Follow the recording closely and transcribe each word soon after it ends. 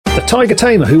The Tiger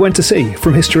Tamer Who Went to Sea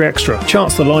from History Extra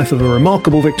charts the life of a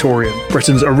remarkable Victorian,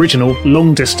 Britain's original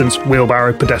long-distance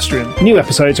wheelbarrow pedestrian. New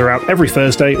episodes are out every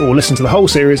Thursday, or listen to the whole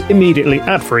series immediately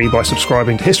ad-free by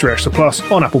subscribing to History Extra Plus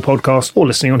on Apple Podcasts or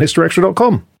listening on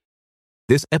historyextra.com.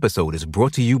 This episode is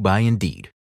brought to you by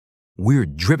Indeed. We're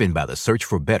driven by the search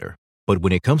for better, but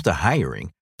when it comes to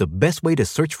hiring, the best way to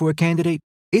search for a candidate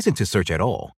isn't to search at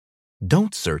all.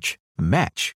 Don't search,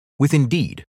 match with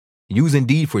Indeed. Use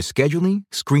Indeed for scheduling,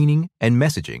 screening, and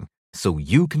messaging so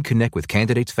you can connect with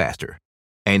candidates faster.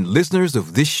 And listeners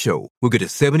of this show will get a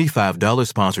 $75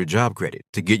 sponsored job credit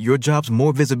to get your jobs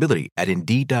more visibility at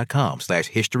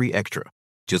Indeed.com/History Extra.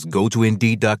 Just go to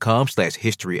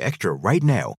Indeed.com/History Extra right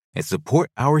now and support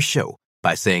our show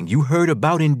by saying you heard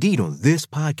about Indeed on this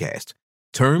podcast.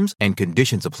 Terms and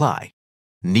conditions apply.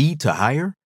 Need to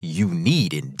hire? You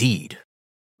need Indeed.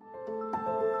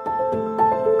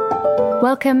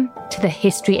 Welcome to the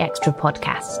History Extra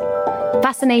podcast.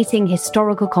 Fascinating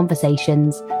historical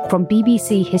conversations from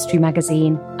BBC History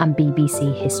Magazine and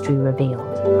BBC History Revealed.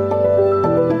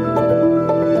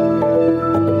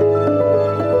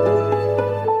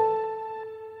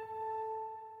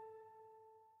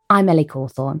 I'm Ellie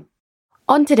Cawthorne.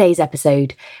 On today's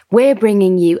episode, we're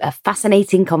bringing you a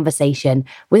fascinating conversation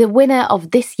with a winner of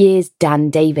this year's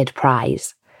Dan David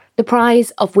Prize. The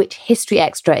prize, of which History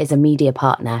Extra is a media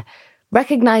partner,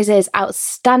 recognises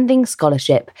outstanding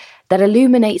scholarship that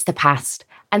illuminates the past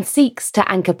and seeks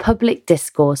to anchor public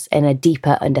discourse in a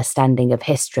deeper understanding of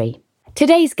history.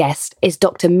 Today's guest is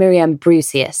Dr. Miriam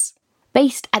Brusius.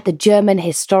 Based at the German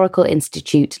Historical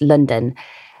Institute, London,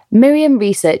 Miriam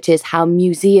researches how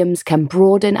museums can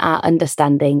broaden our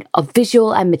understanding of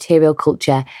visual and material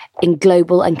culture in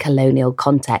global and colonial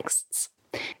contexts.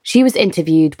 She was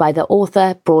interviewed by the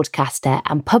author, broadcaster,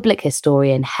 and public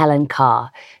historian Helen Carr,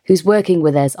 who's working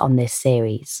with us on this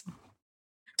series.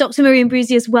 Dr. Miriam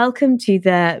Brusius, welcome to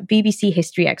the BBC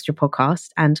History Extra podcast,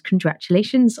 and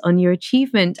congratulations on your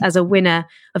achievement as a winner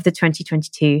of the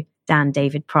 2022 Dan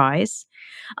David Prize.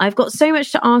 I've got so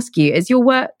much to ask you, as your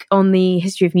work on the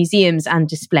history of museums and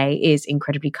display is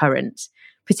incredibly current,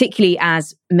 particularly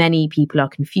as many people are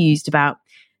confused about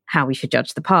how we should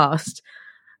judge the past.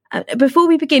 Before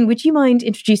we begin, would you mind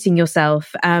introducing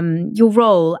yourself, your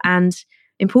role, and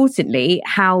importantly,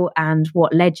 how and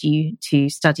what led you to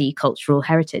study cultural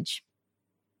heritage?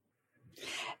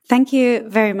 Thank you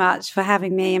very much for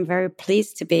having me. I'm very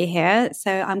pleased to be here.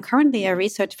 So I'm currently a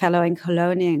research fellow in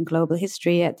colonial and global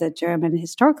history at the German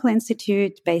Historical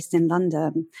Institute based in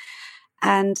London.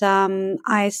 And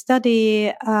I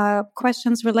study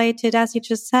questions related, as you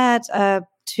just said,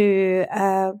 to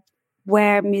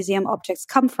where museum objects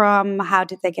come from, how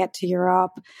did they get to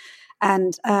Europe,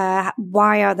 and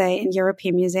why are they in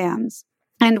European museums?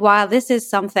 And while this is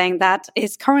something that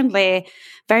is currently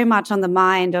very much on the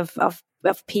mind of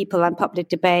people and public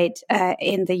debate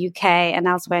in the UK and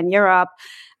elsewhere in Europe,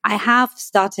 I have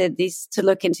started to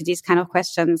look into these kind of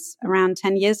questions around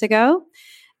 10 years ago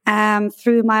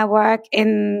through my work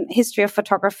in history of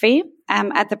photography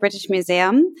at the British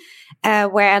Museum,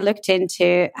 where I looked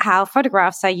into how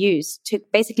photographs are used to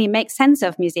basically make sense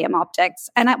of museum objects.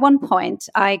 And at one point,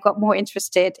 I got more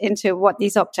interested into what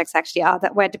these objects actually are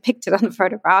that were depicted on the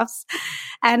photographs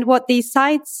and what these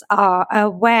sites are,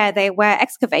 where they were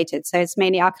excavated. So it's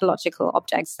mainly archaeological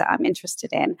objects that I'm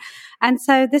interested in. And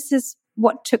so this is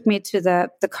what took me to the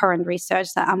current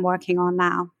research that I'm working on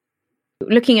now.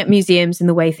 Looking at museums and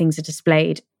the way things are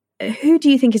displayed, who do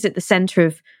you think is at the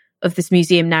centre of this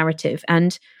museum narrative?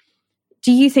 And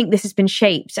do you think this has been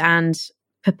shaped and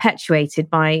perpetuated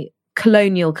by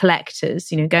colonial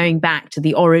collectors, going back to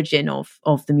the origin of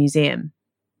the museum?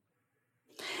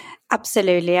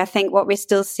 Absolutely. I think what we're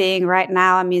still seeing right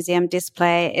now in museum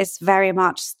display is very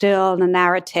much still the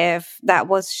narrative that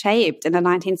was shaped in the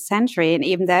 19th century. And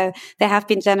even though there have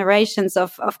been generations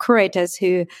of curators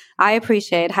who I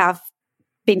appreciate have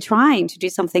been trying to do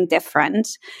something different,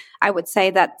 I would say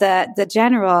that the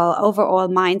general overall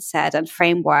mindset and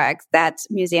framework that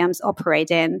museums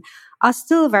operate in are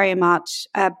still very much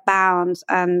bound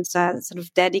and sort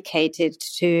of dedicated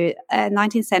to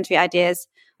 19th century ideas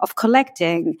of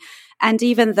collecting. And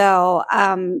even though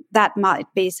that might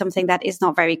be something that is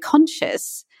not very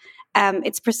conscious,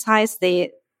 it's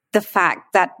precisely the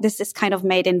fact that this is kind of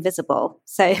made invisible.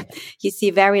 So you see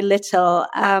very little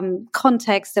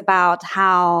context about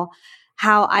how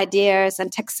ideas and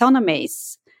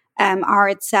taxonomies are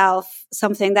itself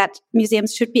something that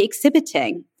museums should be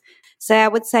exhibiting. So I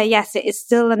would say, yes, it is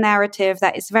still a narrative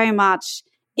that is very much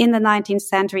in the 19th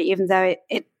century, even though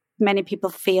it many people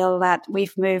feel that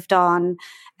we've moved on.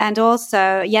 And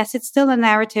also, yes, it's still a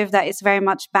narrative that is very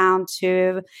much bound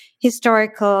to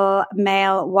historical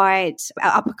male, white,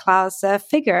 upper class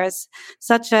figures,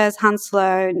 such as Hans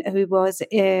Sloane, who was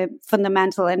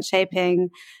fundamental in shaping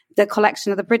the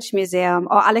collection of the British Museum,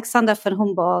 or Alexander von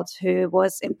Humboldt, who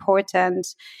was important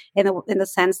in the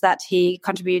sense that he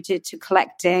contributed to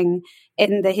collecting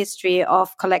in the history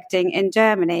of collecting in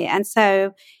Germany. And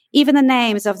so even the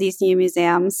names of these new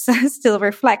museums still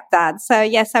reflect that. So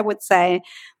yes, I would say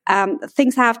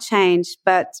things have changed,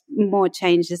 but more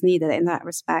change is needed in that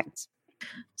respect.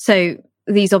 So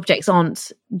these objects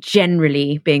aren't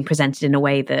generally being presented in a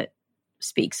way that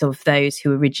speaks of those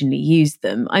who originally used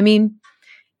them. I mean,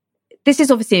 this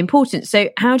is obviously important. So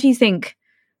how do you think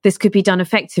this could be done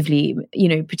effectively,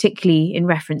 particularly in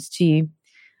reference to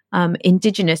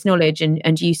indigenous knowledge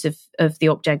and use of the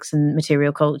objects and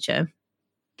material culture?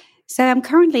 So I'm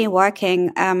currently working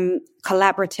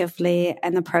collaboratively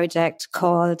in a project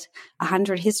called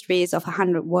 100 Histories of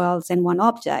 100 Worlds in One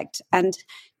Object. And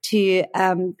to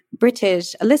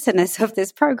British listeners of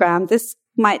this program, this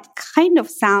might kind of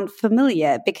sound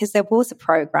familiar because there was a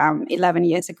program 11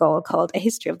 years ago called A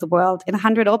History of the World in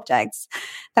 100 Objects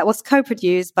that was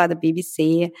co-produced by the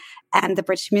BBC and the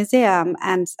British Museum,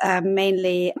 and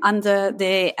mainly under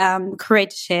the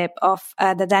curatorship of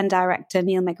the then director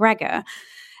Neil MacGregor.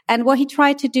 And what he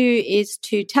tried to do is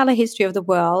to tell a history of the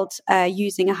world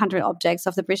using 100 objects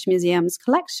of the British Museum's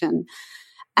collection.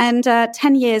 And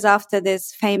 10 years after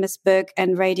this famous book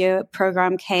and radio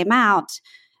program came out,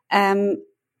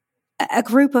 a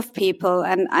group of people,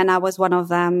 and I was one of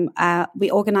them, we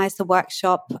organized a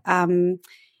workshop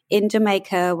in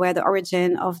Jamaica where the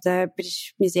origin of the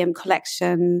British Museum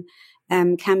collection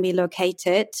can be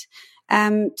located,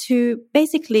 to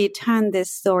basically turn this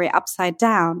story upside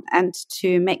down and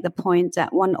to make the point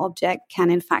that one object can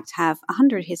in fact have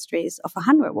 100 histories of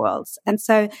 100 worlds. And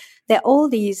so there are all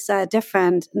these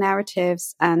different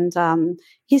narratives and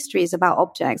histories about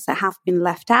objects that have been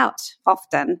left out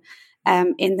often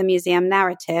in the museum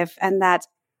narrative, and that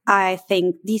I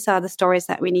think these are the stories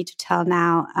that we need to tell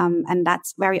now. And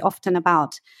that's very often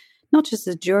about not just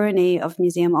the journey of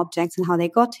museum objects and how they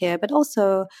got here, but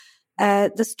also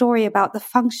the story about the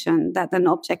function that an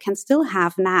object can still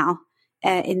have now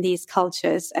in these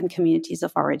cultures and communities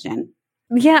of origin.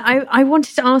 Yeah, I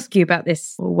wanted to ask you about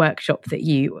this workshop that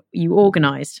you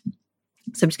organised.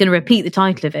 So I'm just going to repeat the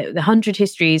title of it, The 100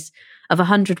 Histories of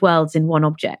 100 Worlds in One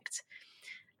Object.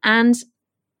 And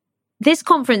this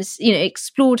conference,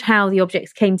 explored how the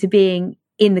objects came to being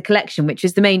in the collection, which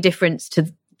is the main difference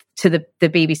to the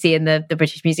BBC and the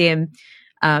British Museum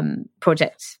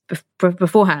project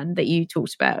beforehand that you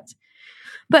talked about.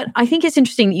 But I think it's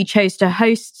interesting that you chose to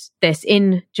host this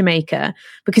in Jamaica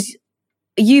because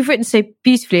you've written so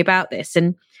beautifully about this.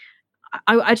 And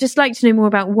I'd just like to know more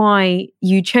about why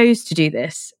you chose to do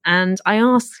this. And I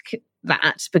ask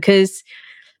that because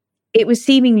it was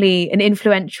seemingly an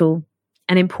influential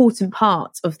and important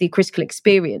part of the critical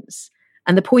experience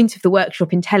and the point of the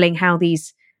workshop in telling how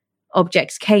these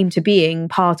objects came to being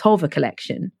part of a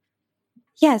collection.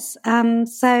 Yes.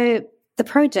 So the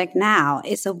project now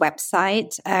is a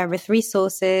website with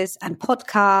resources and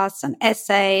podcasts and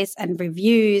essays and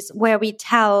reviews where we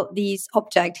tell these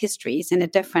object histories in a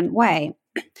different way.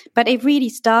 But it really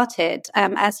started,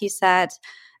 as you said,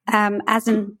 as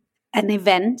an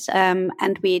event,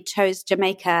 and we chose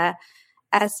Jamaica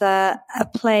as a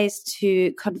place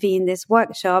to convene this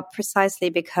workshop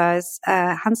precisely because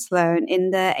Hans Sloane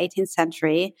in the 18th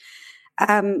century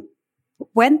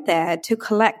went there to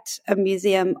collect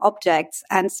museum objects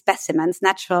and specimens,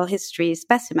 natural history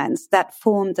specimens that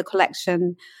formed the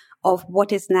collection of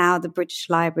what is now the British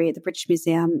Library, the British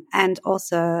Museum, and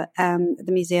also the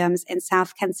museums in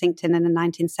South Kensington in the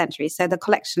 19th century. So the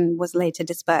collection was later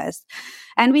dispersed.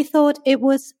 And we thought it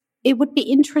would be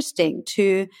interesting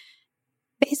to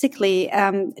basically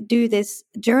do this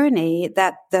journey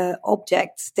that the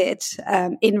objects did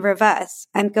in reverse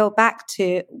and go back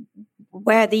to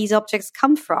where these objects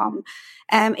come from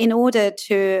in order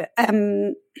to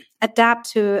adapt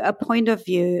to a point of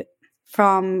view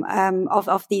from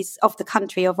of the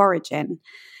country of origin.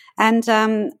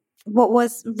 And what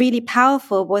was really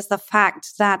powerful was the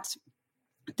fact that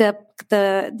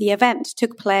the event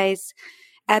took place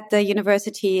at the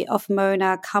University of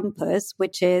Mona campus,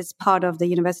 which is part of the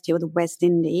University of the West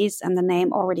Indies, and the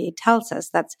name already tells us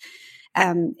that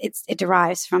it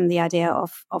derives from the idea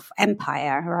of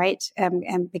empire, right?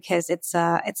 And because it's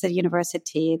a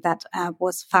university that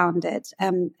was founded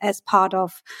as part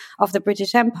of the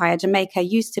British Empire. Jamaica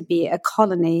used to be a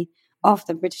colony of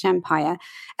the British Empire.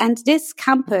 And this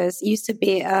campus used to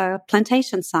be a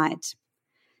plantation site.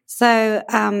 So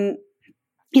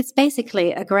it's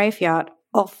basically a graveyard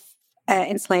of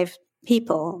enslaved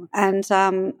people. And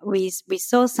we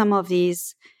saw some of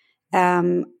these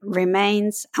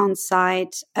remains on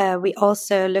site. We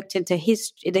also looked into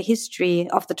the history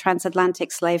of the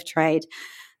transatlantic slave trade.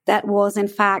 That was, in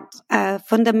fact,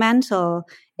 fundamental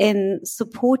in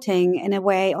supporting, in a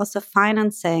way, also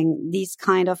financing these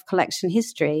kind of collection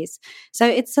histories. So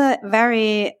it's a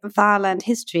very violent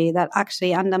history that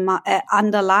actually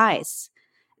underlies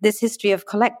this history of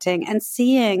collecting, and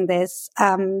seeing this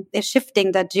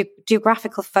shifting the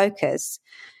geographical focus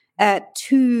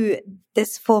to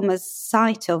this former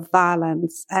site of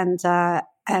violence and the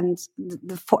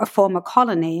former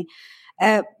colony.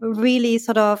 Really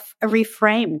sort of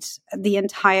reframed the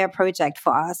entire project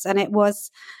for us. And it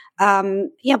was,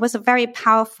 it was a very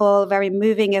powerful, very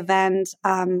moving event.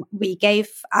 We gave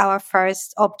our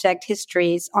first object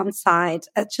histories on site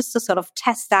just to sort of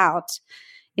test out,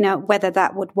 whether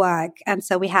that would work. And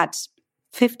so we had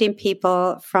 15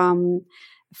 people from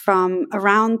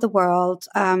around the world,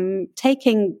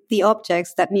 taking the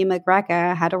objects that Neil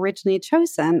McGregor had originally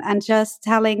chosen and just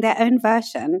telling their own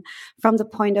version from the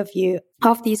point of view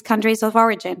of these countries of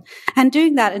origin. And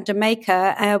doing that in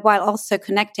Jamaica, while also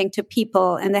connecting to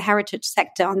people in the heritage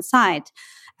sector on site,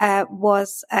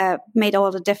 was made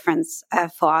all the difference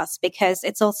for us, because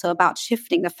it's also about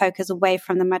shifting the focus away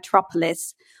from the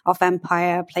metropolis of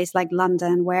empire, a place like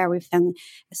London, where everything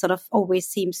sort of always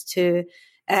seems to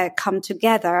come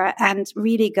together, and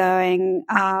really going,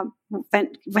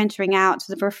 venturing out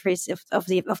to the peripheries of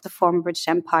the former British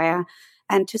Empire,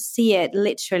 and to see it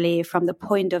literally from the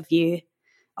point of view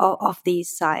of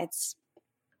these sites.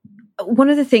 One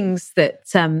of the things that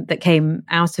came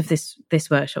out of this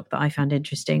workshop that I found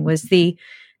interesting was the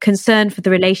concern for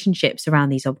the relationships around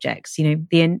these objects.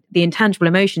 The intangible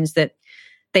emotions that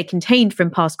they contained from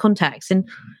past contacts. And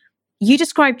you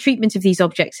describe treatment of these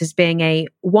objects as being a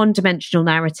one-dimensional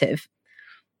narrative.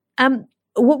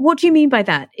 What do you mean by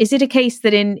that? Is it a case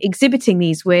that in exhibiting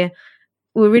these, we're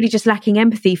really just lacking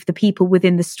empathy for the people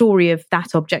within the story of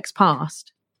that object's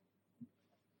past?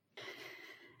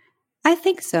 I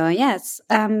think so, yes.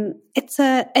 It's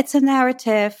a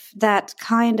narrative that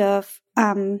kind of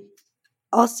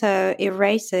also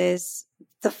erases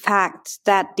the fact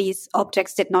that these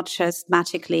objects did not just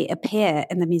magically appear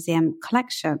in the museum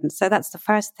collection. So that's the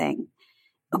first thing.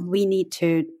 We need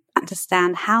to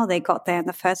understand how they got there in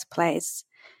the first place,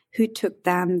 who took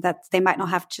them, that they might not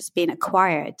have just been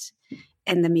acquired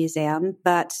in the museum,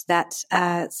 but that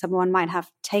someone might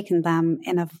have taken them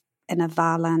in a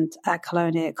violent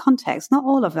colonial context. Not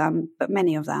all of them, but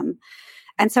many of them.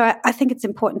 And so I think it's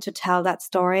important to tell that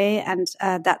story, and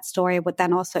that story would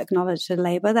then also acknowledge the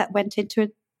labor that went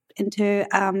into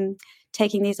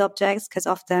taking these objects, because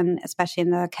often, especially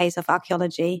in the case of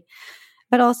archaeology,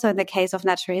 but also in the case of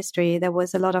natural history, there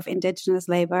was a lot of indigenous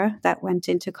labor that went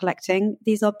into collecting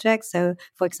these objects. So,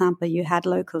 for example, you had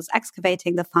locals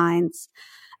excavating the finds,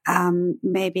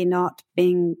 maybe not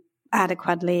being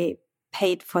adequately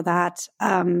paid for that.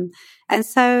 And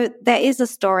so there is a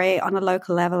story on a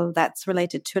local level that's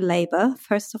related to labor,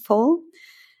 first of all.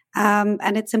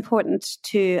 And it's important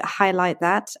to highlight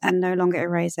that and no longer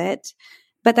erase it.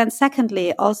 But then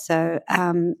secondly, also,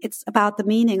 it's about the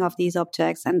meaning of these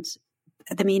objects and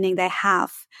the meaning they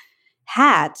have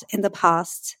had in the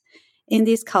past in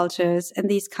these cultures, in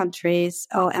these countries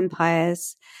or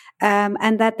empires,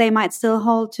 and that they might still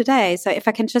hold today. So if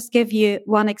I can just give you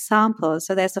one example.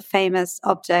 So there's a famous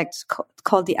object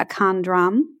called the Akan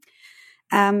drum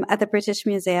at the British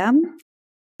Museum.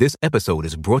 This episode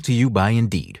is brought to you by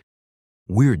Indeed.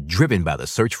 We're driven by the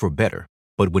search for better,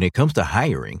 but when it comes to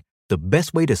hiring, the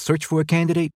best way to search for a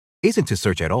candidate isn't to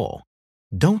search at all.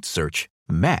 Don't search,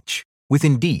 match with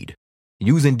Indeed.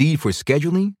 Use Indeed for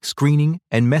scheduling, screening,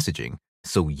 and messaging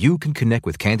so you can connect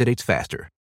with candidates faster.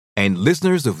 And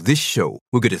listeners of this show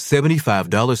will get a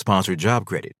 $75 sponsored job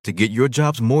credit to get your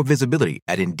jobs more visibility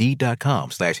at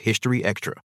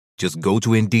Indeed.com/HistoryExtra. Just go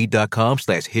to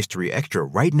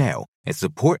Indeed.com/HistoryExtra right now and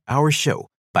support our show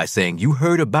by saying you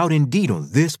heard about Indeed on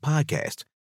this podcast.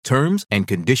 Terms and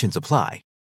conditions apply.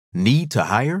 Need to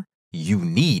hire? You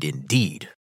need Indeed.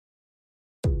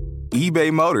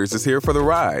 eBay Motors is here for the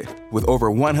ride. With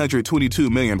over 122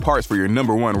 million parts for your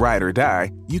number one ride or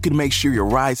die, you can make sure your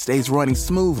ride stays running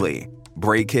smoothly.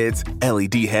 Brake kits,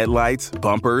 LED headlights,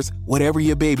 bumpers, whatever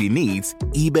your baby needs,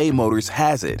 eBay Motors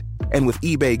has it. And with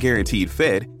eBay Guaranteed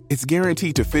Fit, it's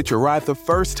guaranteed to fit your ride the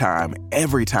first time,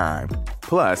 every time.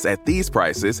 Plus, at these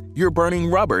prices, you're burning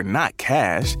rubber, not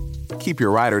cash. Keep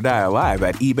your ride or die alive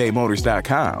at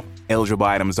ebaymotors.com. Eligible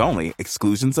items only.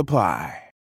 Exclusions apply.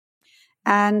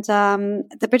 And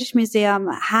the British Museum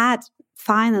had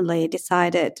finally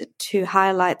decided to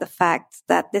highlight the fact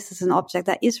that this is an object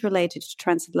that is related to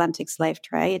transatlantic slave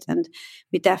trade. And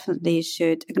we definitely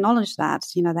should acknowledge that.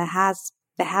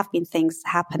 There have been things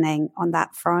happening on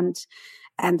that front.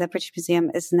 And the British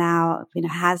Museum is now,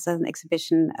 has an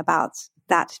exhibition about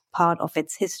that part of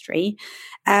its history.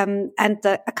 And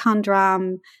the Akan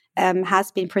drum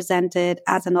has been presented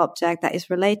as an object that is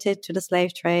related to the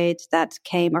slave trade that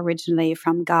came originally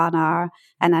from Ghana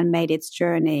and then made its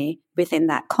journey within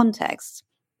that context.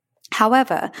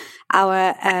 However,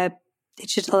 our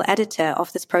digital editor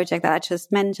of this project that I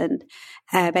just mentioned,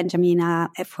 Benjamina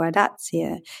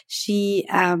Efuadazie, she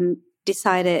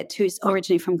decided, who's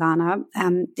originally from Ghana,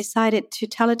 decided to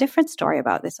tell a different story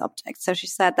about this object. So she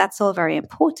said, that's all very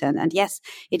important. And yes,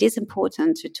 it is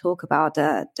important to talk about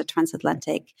the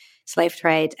transatlantic slave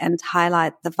trade and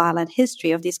highlight the violent history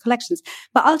of these collections.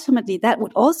 But ultimately, that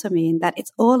would also mean that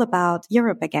it's all about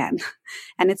Europe again.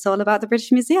 And it's all about the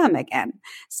British Museum again.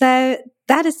 So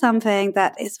that is something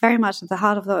that is very much at the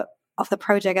heart of the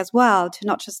project as well, to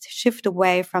not just shift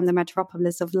away from the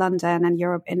metropolis of London and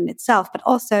Europe in itself, but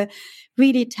also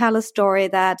really tell a story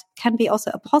that can be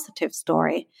also a positive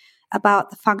story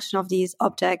about the function of these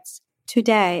objects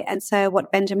today. And so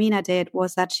what Benjamina did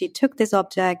was that she took this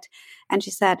object and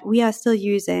she said, we are still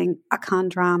using Akan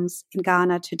drums in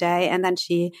Ghana today. And then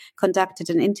she conducted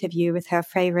an interview with her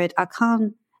favorite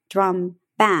Akan drum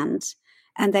band.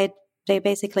 And they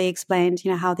basically explained,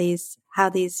 how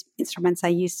these instruments are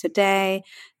used today,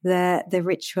 the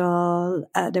rituals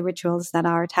that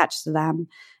are attached to them,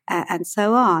 and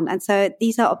so on. And so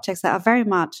these are objects that are very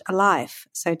much alive,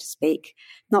 so to speak,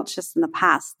 not just in the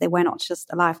past. They were not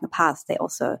just alive in the past.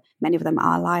 Many of them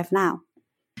are alive now.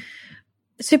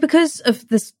 So because of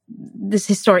this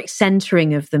historic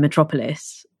centering of the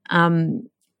metropolis, do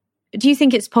you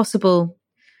think it's possible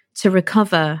to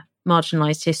recover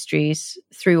marginalized histories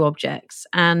through objects?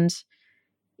 And,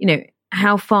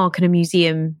 how far can a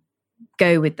museum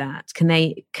go with that? Can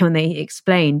they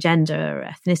explain gender or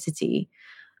ethnicity?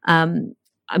 You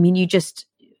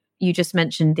just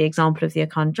mentioned the example of the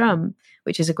Akan drum,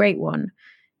 which is a great one,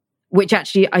 which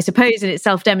actually, I suppose, in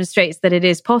itself demonstrates that it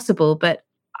is possible. But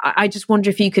I just wonder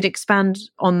if you could expand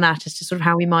on that as to sort of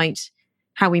how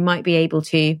we might be able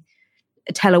to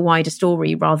tell a wider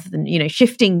story rather than,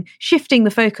 shifting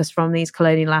the focus from these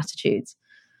colonial attitudes.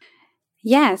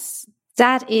 Yes,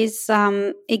 that is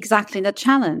exactly the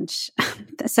challenge.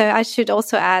 So I should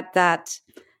also add that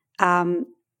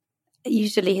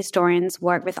usually historians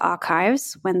work with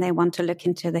archives when they want to look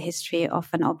into the history of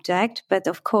an object. But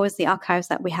of course, the archives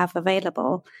that we have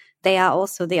available, they are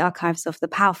also the archives of the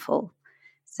powerful.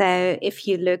 So if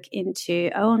you look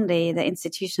into only the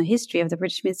institutional history of the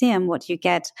British Museum, what you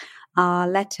get are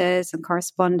letters and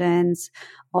correspondence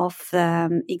of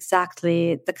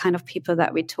exactly the kind of people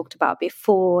that we talked about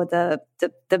before, the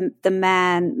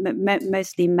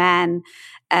mostly men,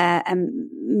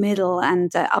 middle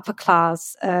and upper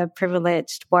class,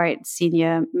 privileged white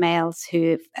senior males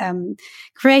who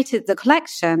created the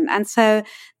collection. And so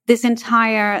this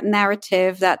entire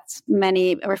narrative that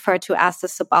many refer to as the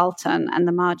subaltern and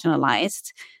the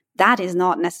marginalized, that is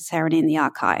not necessarily in the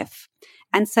archive.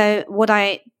 And so what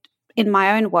I, in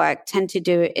my own work, tend to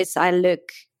do is I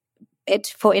look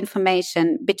for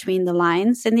information between the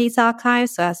lines in these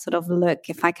archives. So I sort of look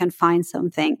if I can find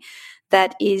something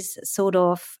that is sort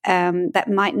of, that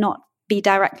might not be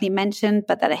directly mentioned,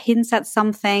 but that it hints at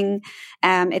something.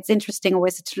 It's interesting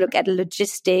always to look at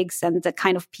logistics and the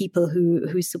kind of people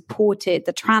who supported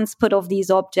the transport of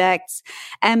these objects.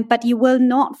 But you will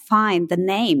not find the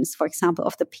names, for example,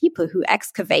 of the people who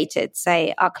excavated,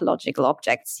 say, archaeological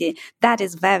objects. That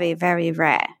is very, very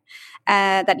rare.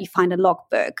 That you find a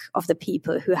logbook of the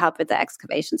people who helped with the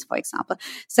excavations, for example.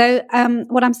 So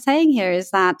what I'm saying here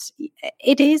is that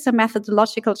it is a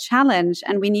methodological challenge,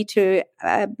 and we need to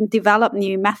develop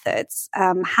new methods,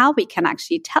 how we can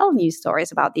actually tell new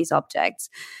stories about these objects.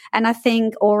 And I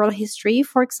think oral history,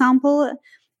 for example,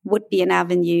 would be an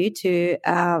avenue to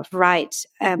write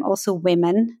also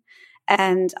women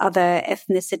and other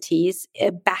ethnicities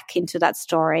back into that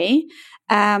story.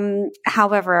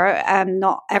 However,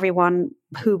 not everyone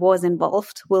who was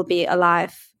involved will be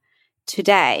alive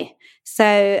today.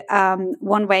 So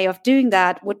one way of doing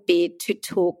that would be to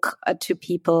talk to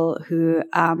people who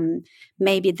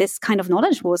maybe this kind of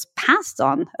knowledge was passed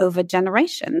on over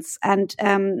generations. And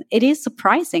it is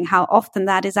surprising how often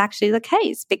that is actually the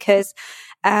case, because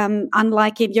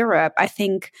unlike in Europe, I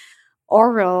think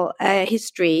oral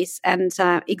histories, and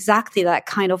exactly that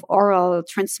kind of oral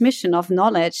transmission of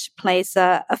knowledge plays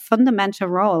a fundamental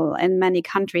role in many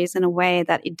countries in a way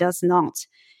that it does not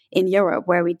in Europe,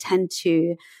 where we tend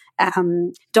to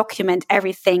document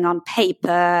everything on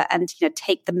paper and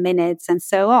take the minutes and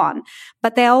so on.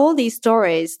 But there are all these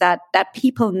stories that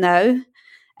people know.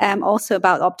 Also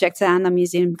about objects in a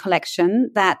museum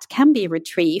collection that can be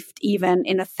retrieved even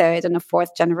in a third and a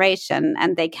fourth generation,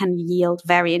 and they can yield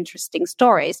very interesting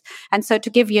stories. And so to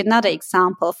give you another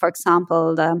example, for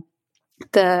example,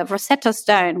 the Rosetta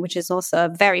Stone, which is also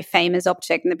a very famous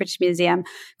object in the British Museum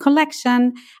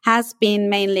collection, has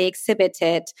been mainly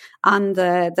exhibited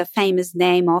under the famous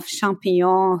name of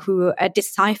Champignon, who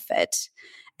deciphered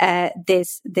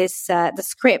the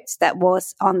script that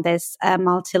was on this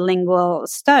multilingual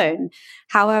stone.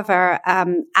 However,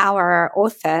 our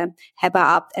author, Heba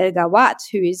Abd El-Gawat,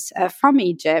 who is from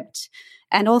Egypt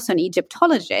and also an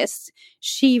Egyptologist,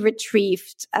 she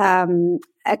retrieved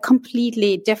a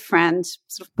completely different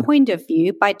sort of point of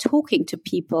view by talking to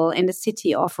people in the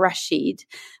city of Rashid,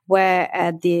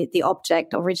 where the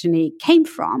object originally came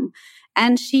from.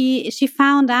 And she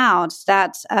found out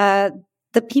that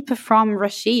the people from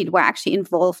Rashid were actually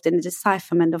involved in the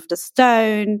decipherment of the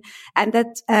stone, and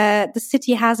that the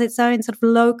city has its own sort of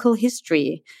local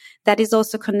history that is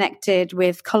also connected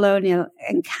with colonial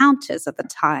encounters at the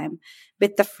time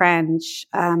with the French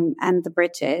and the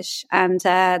British, and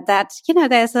that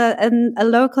there's a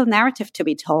local narrative to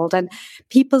be told, and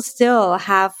people still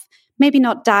have maybe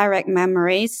not direct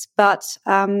memories, but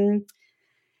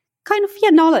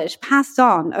knowledge passed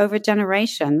on over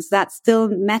generations that still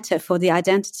matter for the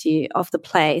identity of the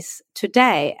place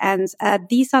today. And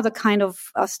these are the kind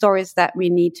of stories that we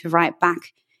need to write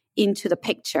back into the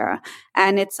picture.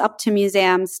 And it's up to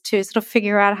museums to sort of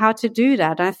figure out how to do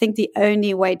that. And I think the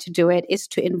only way to do it is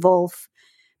to involve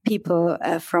people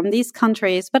from these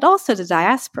countries, but also the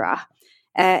diaspora.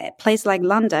 A place like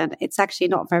London, it's actually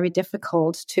not very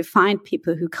difficult to find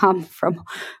people who come from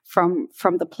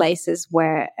the places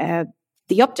where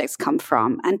the objects come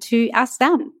from, and to ask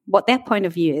them what their point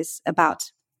of view is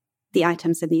about the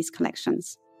items in these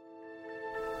collections.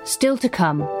 Still to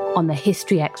come on the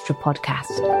History Extra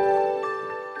podcast.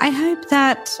 I hope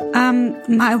that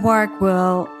my work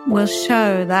will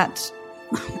show that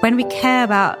when we care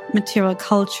about material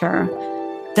culture,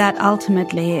 that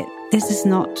ultimately this is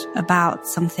not about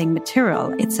something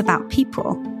material, it's about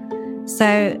people.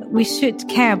 So we should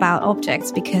care about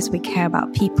objects because we care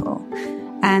about people,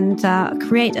 and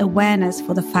create awareness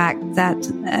for the fact that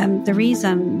the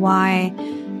reason why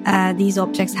these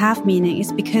objects have meaning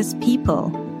is because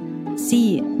people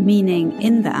see meaning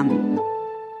in them.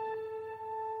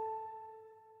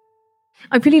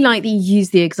 I really like that you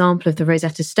use the example of the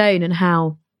Rosetta Stone and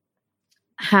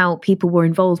how people were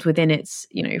involved within its,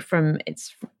 from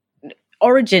its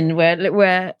origin,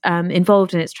 were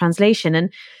involved in its translation.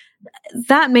 And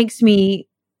that makes me,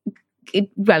 it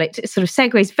sort of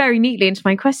segues very neatly into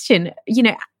my question.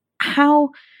 How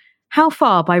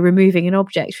far, by removing an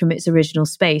object from its original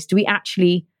space, do we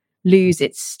actually lose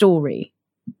its story?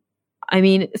 I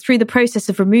mean, through the process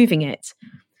of removing it,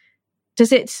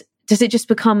 does it just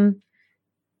become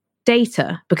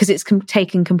data because it's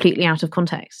taken completely out of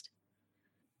context?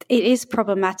 It is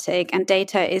problematic, and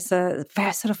data is a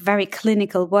very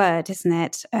clinical word, isn't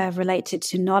it? Related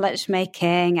to knowledge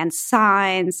making and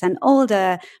science and all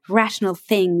the rational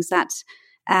things that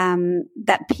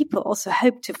people also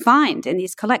hope to find in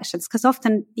these collections, because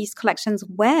often these collections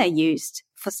were used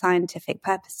for scientific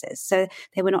purposes. So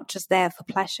they were not just there for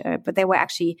pleasure, but they were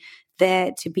actually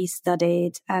there to be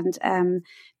studied and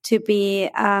to be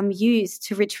used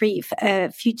to retrieve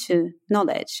future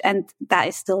knowledge. And that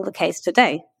is still the case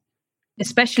today.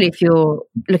 Especially if you're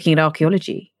looking at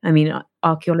archaeology. I mean,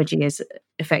 archaeology is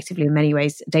effectively, in many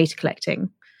ways, data collecting.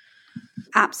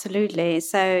 Absolutely.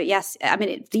 So, yes, I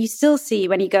mean, you still see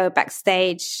when you go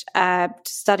backstage to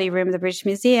study room of the British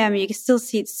Museum, you can still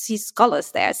see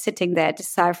scholars there sitting there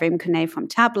deciphering cuneiform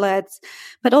tablets.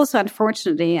 But also,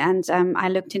 unfortunately, and I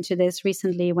looked into this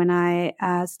recently when I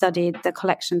studied the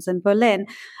collections in Berlin,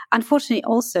 unfortunately,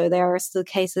 also, there are still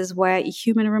cases where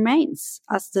human remains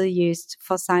are still used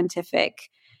for scientific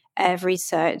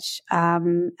research.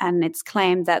 And it's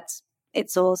claimed that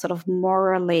it's all sort of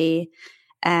morally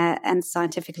and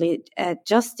scientifically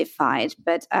justified,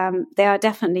 but there are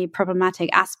definitely problematic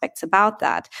aspects about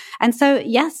that. And so,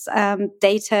 yes,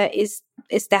 data is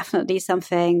definitely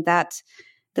something that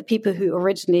the people who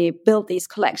originally built these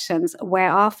collections were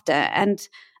after. And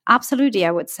absolutely,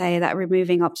 I would say that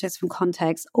removing objects from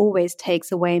context always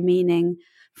takes away meaning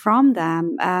from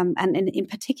them. And in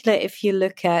particular, if you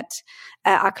look at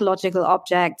archaeological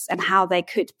objects and how they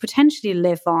could potentially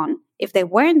live on if they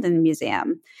weren't in the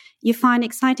museum, you find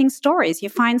exciting stories. You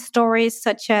find stories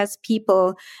such as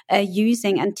people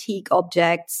using antique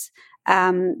objects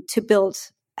to build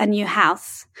a new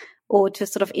house, or to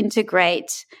sort of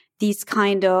integrate these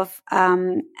kind of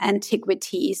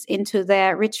antiquities into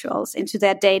their rituals, into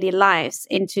their daily lives,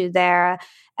 into their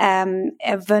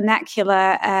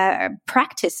vernacular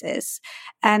practices.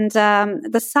 And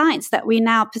the sites that we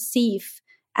now perceive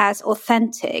as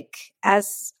authentic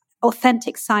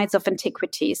sites of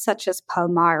antiquity, such as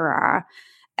Palmyra,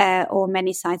 or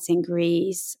many sites in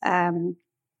Greece,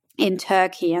 in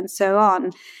Turkey, and so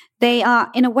on, they are,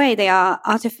 in a way, they are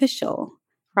artificial,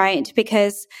 right?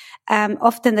 Because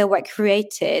often they were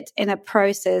created in a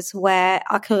process where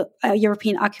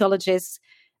European archaeologists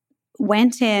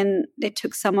went in, they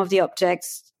took some of the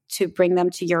objects to bring them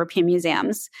to European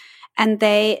museums, and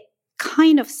they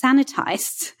kind of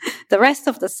sanitized the rest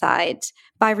of the site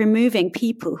by removing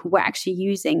people who were actually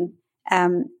using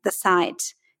the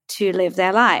site to live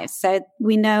their lives. So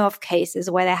we know of cases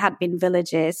where there had been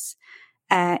villages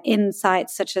in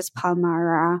sites such as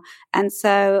Palmyra. And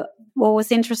so what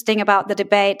was interesting about the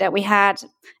debate that we had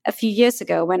a few years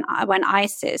ago when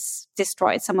ISIS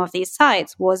destroyed some of these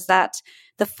sites was that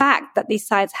the fact that these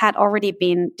sites had already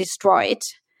been destroyed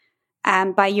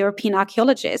by European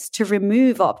archaeologists to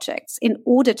remove objects in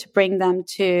order to bring them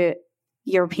to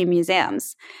European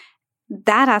museums,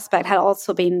 that aspect had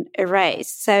also been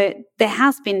erased. So there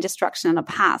has been destruction in the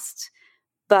past,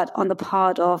 but on the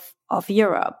part of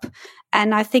Europe.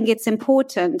 And I think it's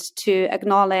important to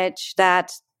acknowledge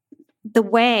that the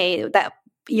way that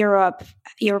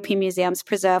European museums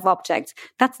preserve objects,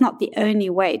 that's not the only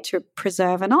way to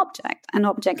preserve an object. An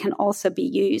object can also be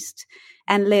used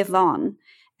and live on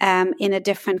in a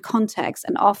different context.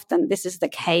 And often this is the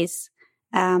case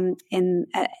in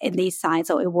these sites,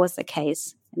 or it was the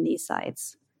case in these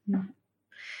sites.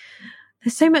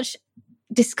 There's so much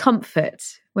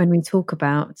discomfort when we talk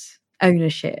about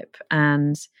ownership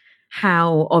and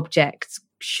how objects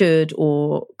should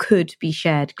or could be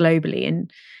shared globally.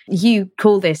 And you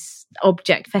call this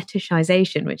object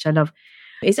fetishization, which I love.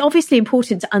 It's obviously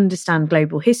important to understand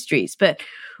global histories, but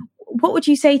what would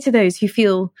you say to those who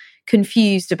feel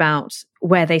confused about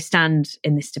where they stand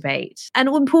in this debate? And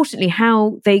importantly,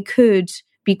 how they could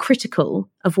be critical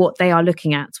of what they are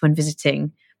looking at when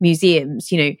visiting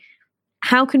museums. You know,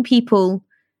 how can people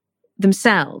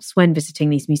themselves, when visiting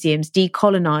these museums,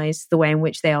 decolonize the way in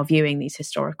which they are viewing these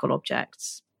historical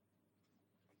objects?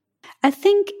 I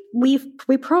think we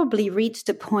probably reached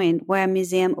a point where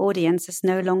museum audiences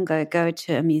no longer go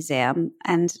to a museum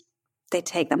and they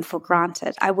take them for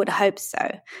granted. I would hope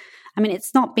so. I mean,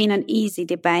 it's not been an easy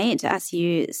debate, as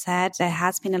you said. There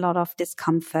has been a lot of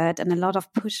discomfort and a lot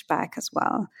of pushback as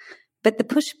well. But the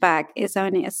pushback is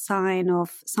only a sign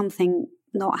of something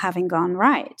not having gone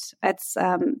right. It's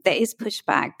there is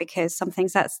pushback because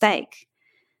something's at stake,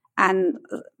 and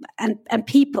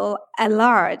people at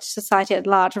large, society at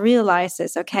large,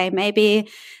 realizes, okay, maybe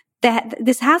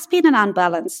this has been an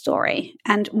unbalanced story,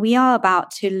 and we are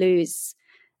about to lose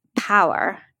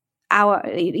power.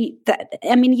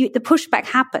 The pushback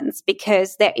happens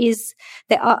because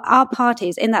there are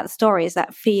parties in that stories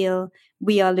that feel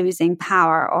we are losing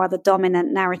power or the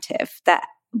dominant narrative that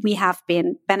we have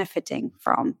been benefiting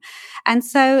from. And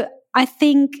so I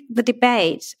think the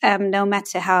debate, no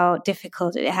matter how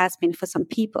difficult it has been for some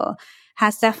people,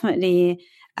 has definitely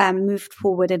moved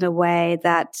forward in a way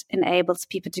that enables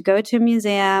people to go to a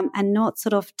museum and not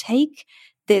sort of take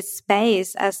this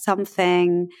space as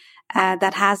something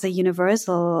that has a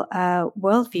universal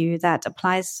worldview that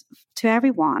applies to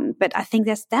everyone. But I think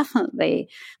there's definitely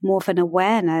more of an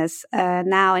awareness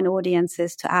now in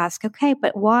audiences to ask, okay,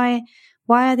 but why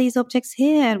are these objects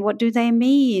here and what do they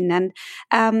mean? And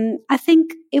I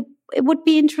think it would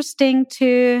be interesting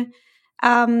to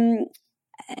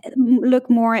look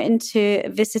more into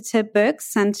visitor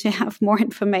books and to have more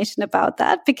information about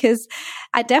that, because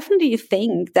I definitely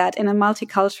think that in a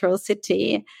multicultural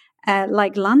city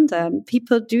like London,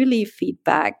 people do leave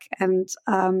feedback and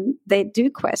they do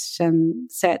question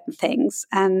certain things.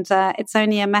 And it's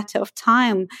only a matter of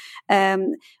time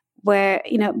where,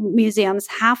 museums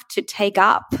have to take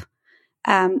up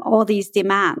all these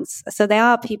demands. So there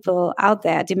are people out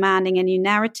there demanding a new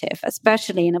narrative,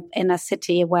 especially in a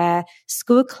city where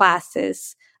school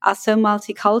classes are so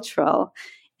multicultural.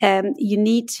 You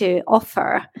need to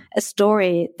offer a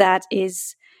story that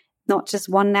is not just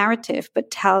one narrative,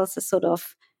 but tells a sort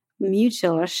of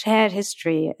mutual or shared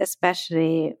history,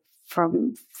 especially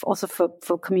also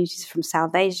for communities from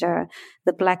South Asia,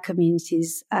 the Black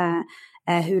communities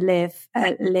who live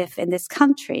in this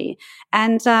country.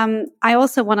 And I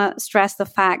also want to stress the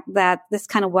fact that this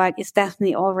kind of work is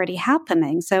definitely already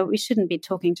happening. So we shouldn't be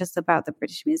talking just about the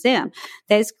British Museum.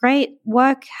 There's great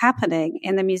work happening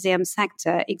in the museum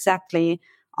sector exactly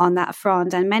on that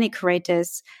front, and many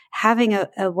curators having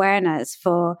awareness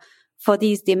for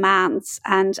these demands.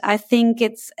 And I think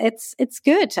it's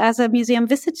good as a museum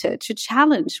visitor to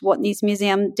challenge what these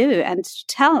museums do and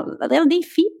to they'll need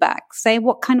feedback, say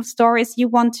what kind of stories you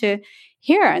want to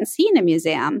hear and see in a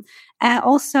museum.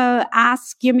 Also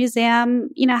ask your museum,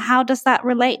 how does that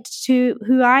relate to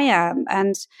who I am?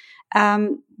 And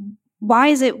why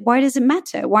does it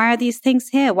matter? Why are these things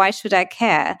here? Why should I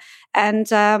care? And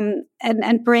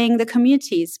bring the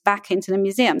communities back into the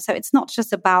museum. So it's not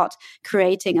just about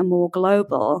creating a more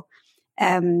global,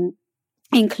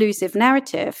 inclusive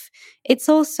narrative. It's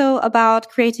also about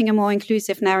creating a more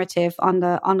inclusive narrative on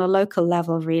the local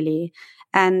level, really.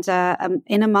 And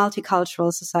in a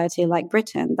multicultural society like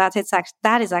Britain, that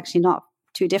is actually not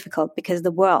too difficult, because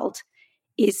the world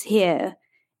is here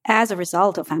as a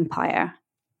result of empire.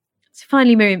 So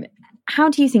finally, Miriam, how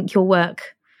do you think your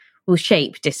work will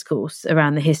shape discourse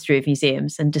around the history of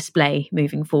museums and display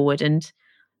moving forward? And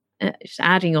just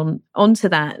adding onto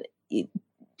that,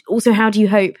 also, how do you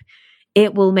hope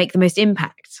it will make the most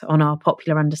impact on our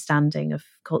popular understanding of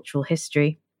cultural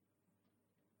history?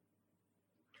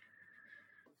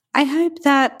 I hope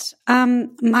that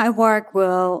my work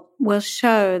will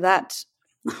show that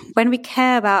when we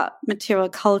care about material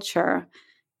culture,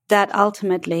 that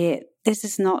ultimately this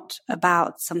is not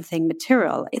about something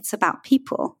material, it's about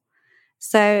people.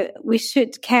 So we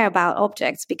should care about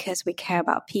objects because we care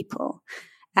about people,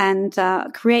 and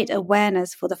create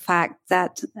awareness for the fact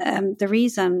that the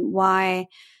reason why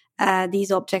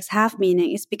these objects have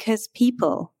meaning is because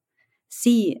people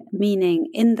see meaning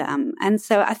in them. And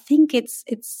so I think it's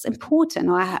important,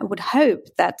 or I would hope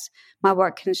that my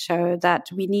work can show that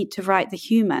we need to write the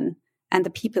human and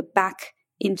the people back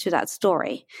into that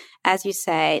story. As you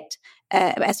said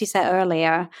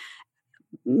earlier,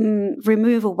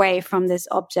 remove away from this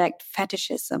object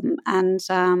fetishism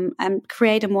and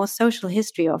create a more social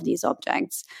history of these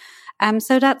objects.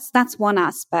 So that's one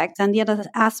aspect. And the other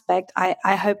aspect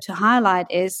I hope to highlight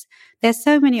is there's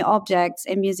so many objects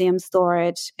in museum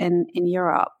storage in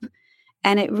Europe.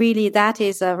 And that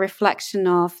is a reflection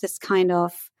of this kind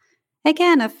of,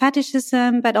 again, a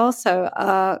fetishism, but also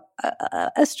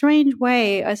a strange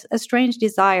way, a strange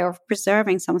desire of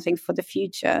preserving something for the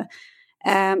future.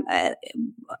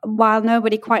 While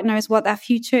nobody quite knows what that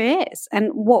future is and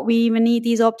what we even need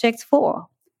these objects for,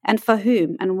 and for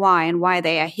whom and why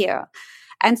they are here.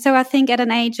 And so I think at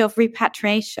an age of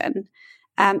repatriation,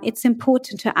 it's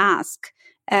important to ask,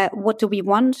 what do we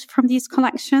want from these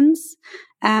collections?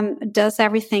 Does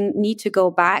everything need to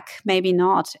go back? Maybe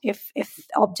not. If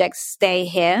objects stay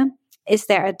here, is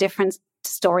there a different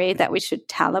story that we should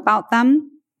tell about them?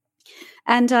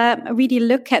 And really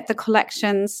look at the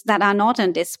collections that are not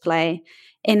on display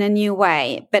in a new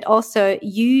way, but also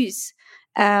use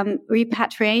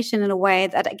repatriation in a way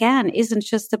that, again, isn't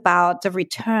just about the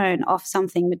return of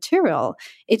something material.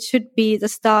 It should be the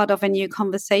start of a new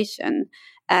conversation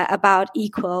about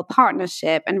equal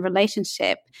partnership and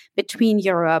relationship between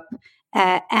Europe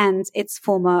and its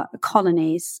former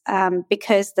colonies,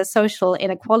 because the social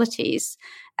inequalities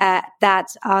that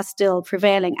are still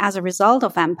prevailing as a result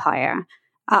of empire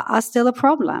are still a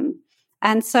problem.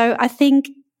 And so I think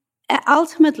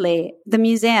ultimately the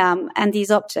museum and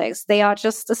these objects, they are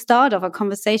just the start of a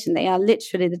conversation. They are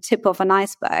literally the tip of an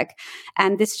iceberg.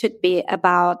 And this should be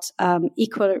about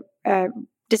equal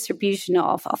distribution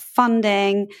of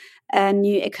funding,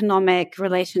 new economic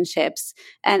relationships,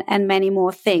 and many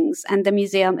more things. And the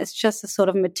museum is just a sort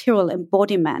of material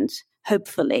embodiment,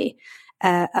 hopefully,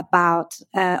 about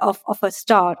a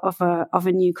start of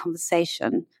a new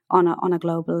conversation on a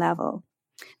global level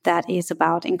that is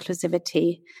about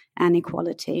inclusivity and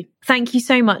equality. Thank you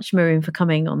so much, Miriam, for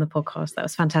coming on the podcast. That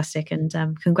was fantastic, and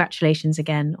congratulations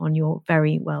again on your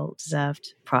very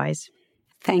well-deserved prize.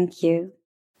 Thank you.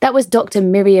 That was Dr.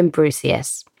 Miriam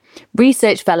Brusius,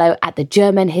 Research Fellow at the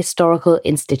German Historical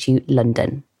Institute,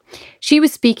 London. She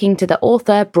was speaking to the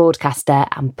author, broadcaster,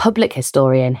 and public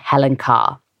historian Helen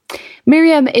Carr.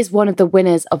 Miriam is one of the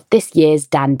winners of this year's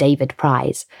Dan David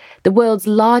Prize, the world's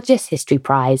largest history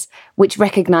prize, which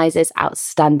recognises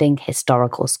outstanding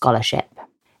historical scholarship.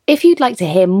 If you'd like to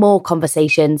hear more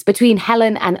conversations between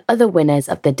Helen and other winners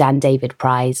of the Dan David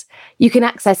Prize, you can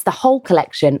access the whole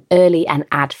collection early and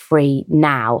ad-free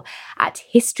now at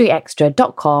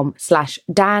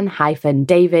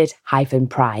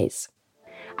historyextra.com/Dan-David-Prize.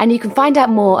 And you can find out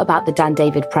more about the Dan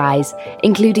David Prize,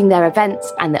 including their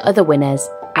events and the other winners,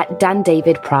 at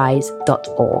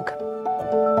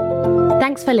dandavidprize.org.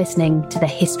 Thanks for listening to the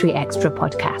History Extra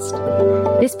podcast.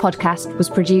 This podcast was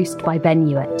produced by Ben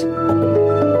Hewitt.